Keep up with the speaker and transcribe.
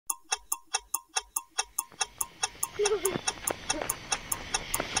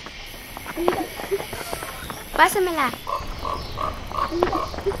Pásamela.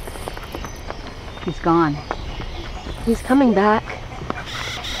 He's gone. He's coming back.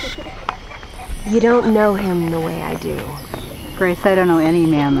 You don't know him the way I do. Grace, I don't know any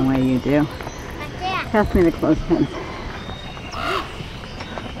man the way you do. Pass me the clothespins.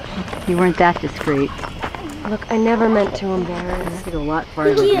 You weren't that discreet. Look, I never meant to embarrass. You go a lot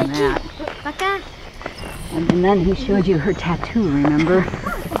farther than that. Acá. And then he showed you her tattoo, remember?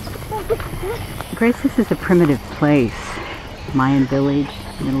 Grace, this is a primitive place. Mayan village,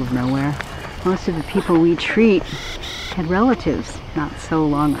 middle of nowhere. Most of the people we treat had relatives not so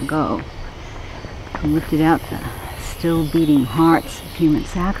long ago. And lifted out the still beating hearts of human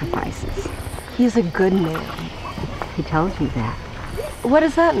sacrifices. He's a good man. He tells you that. What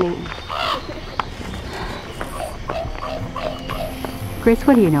does that mean? Grace,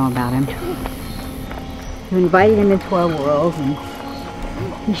 what do you know about him? You invited him into our world and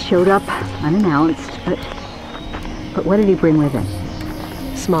he showed up unannounced, but what did he bring with him?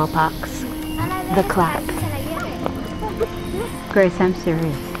 Smallpox. The clap. Grace, I'm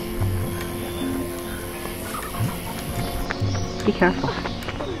serious. Be careful.